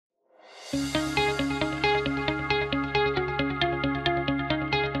Hello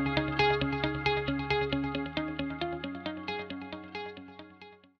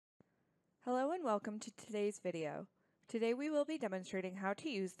and welcome to today's video. Today we will be demonstrating how to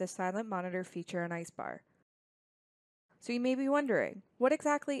use the Silent Monitor feature on IceBar. So you may be wondering, what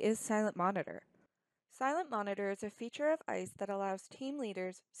exactly is Silent Monitor? Silent Monitor is a feature of ICE that allows team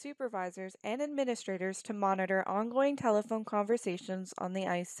leaders, supervisors, and administrators to monitor ongoing telephone conversations on the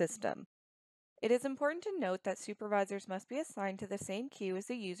ICE system. It is important to note that supervisors must be assigned to the same queue as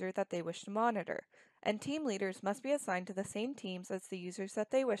the user that they wish to monitor, and team leaders must be assigned to the same teams as the users that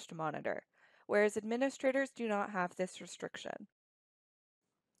they wish to monitor, whereas administrators do not have this restriction.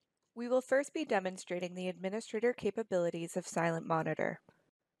 We will first be demonstrating the administrator capabilities of Silent Monitor.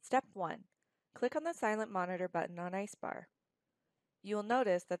 Step 1. Click on the Silent Monitor button on IceBar. You will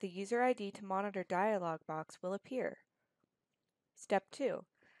notice that the User ID to Monitor dialog box will appear. Step 2.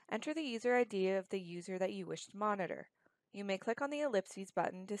 Enter the user ID of the user that you wish to monitor. You may click on the ellipses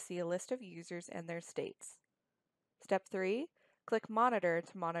button to see a list of users and their states. Step 3. Click Monitor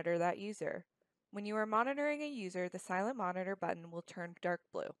to monitor that user. When you are monitoring a user, the Silent Monitor button will turn dark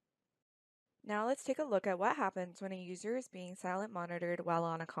blue. Now let's take a look at what happens when a user is being silent monitored while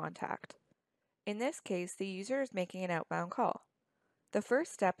on a contact. In this case, the user is making an outbound call. The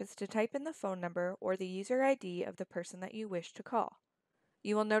first step is to type in the phone number or the user ID of the person that you wish to call.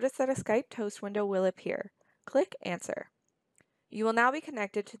 You will notice that a Skype host window will appear. Click Answer. You will now be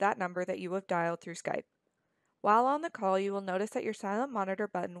connected to that number that you have dialed through Skype. While on the call, you will notice that your Silent Monitor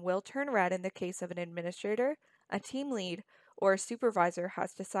button will turn red in the case of an administrator, a team lead, or a supervisor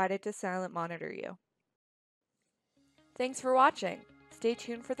has decided to silent monitor you. Thanks for watching. Stay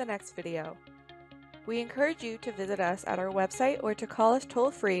tuned for the next video. We encourage you to visit us at our website or to call us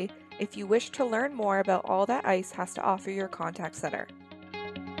toll-free if you wish to learn more about all that ICE has to offer your contact center.